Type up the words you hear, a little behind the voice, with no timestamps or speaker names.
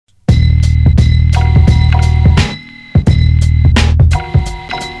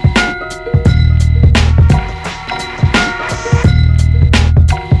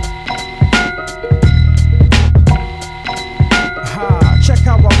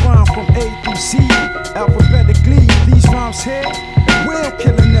was here, we'll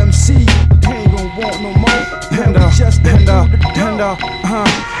kill an MC. They ain't gon' want no more.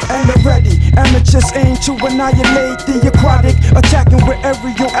 And they're ready. Amateurs aim to annihilate the aquatic, attacking with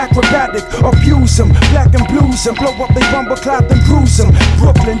aerial acrobatic. Abuse them, black and blues them, blow up they bumper clap and bruise them.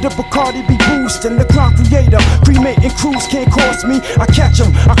 Brooklyn, the Bacardi be boosting, the crime creator, cremating crews can't cost me. I catch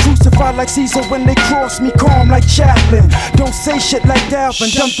them, I crucify like Caesar when they cross me, calm like Chaplin. Don't say shit like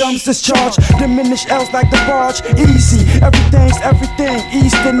Dalvin, dum-dums discharge, diminish L's like the barge. Easy, everything's everything,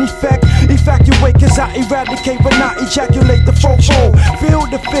 Eastern effect. Evacuate cause I eradicate but not ejaculate the fofo. Feel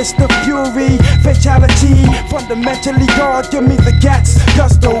the fist of fury, fatality. Fundamentally God, give me the gats,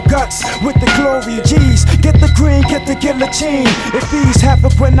 gusto, guts with the glory. G's, get the green, get the guillotine. If these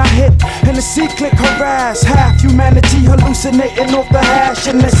happen when I hit, and the C click harass half humanity, hallucinating off the hash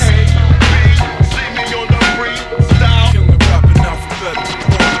in this.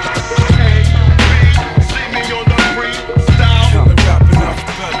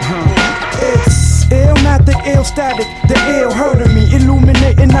 Ill static, the ill heard of me,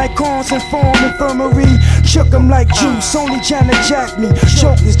 illuminating icons and form infirmary. Shook them like juice, only Janet jacked me.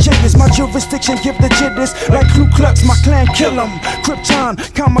 Chokers, jiggers, my jurisdiction give the jitters. Like Ku Klux, my clan kill them. Krypton,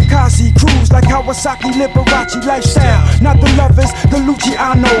 kamikaze, cruise like Kawasaki, Liberace lifestyle. Not the lovers, the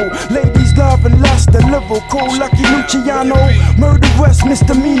Luciano. Ladies love and lust, the lyrical, lucky Luciano. Murderous,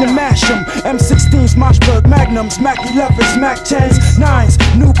 misdemeanor, mash 'em. M16s, Moshberg, Magnums, Mac 11s, Mac 10s, 9s,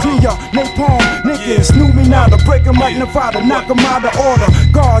 nuclear, napalm, niggas, knew me now to break 'em like Nevada, knock 'em out of order.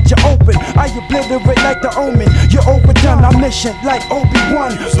 Guard, you're open, I obliterate like the omen. You're overdone, I'm mission like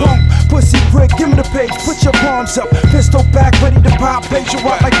Obi-Wan. Bump, pussy prick, give me the page, put your palms up. Pistol back, ready to pop, page you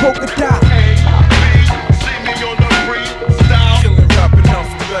out like polka dot. See me on the freestyle, killing rapping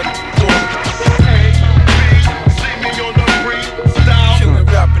alphabetical order. See me on the freestyle, killing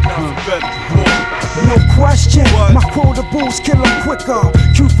rapping alphabetical order. No question, my quotables kill 'em quicker.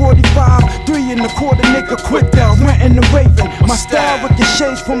 Q45, 3 1/4 nigga quicker. Ranting and raving, my style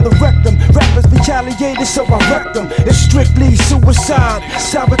ricochets from the rectum. Rappers retaliated, so I wrecked them. It's strictly suicide.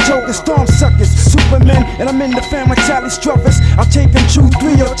 Saratoga storm suckers, Superman, and I'm in the fan like Sally Struthers. I take them 2,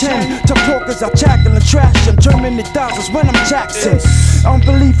 3 or 10. Tough talkers, I tackle and trash them. Germany thousands when I'm taxing.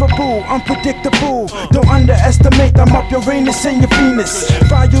 Unbelievable, unpredictable. Don't underestimate, I'm up Uranus and your Venus.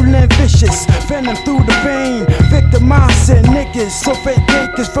 Violent, vicious, venom through the vein. Victimizing niggas, so fake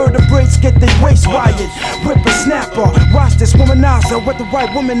cause vertebrates get their waist wired. Whippersnapper, watch this womanizer with the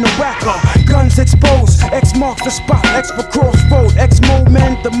white woman, the whacker. Guns exposed, X marks the spot, X for crossroad. X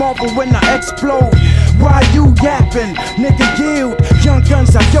moment, the marvel when I explode. Why you yapping? Nigga yield, young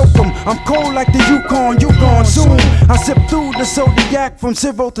guns I yoke 'em. I'm cold like the Yukon, you gone soon. I zip through the zodiac from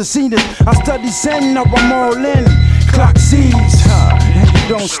 0 to zenith. I study Zen, now I'm all in. Clock sees, and you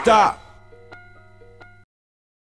don't stop.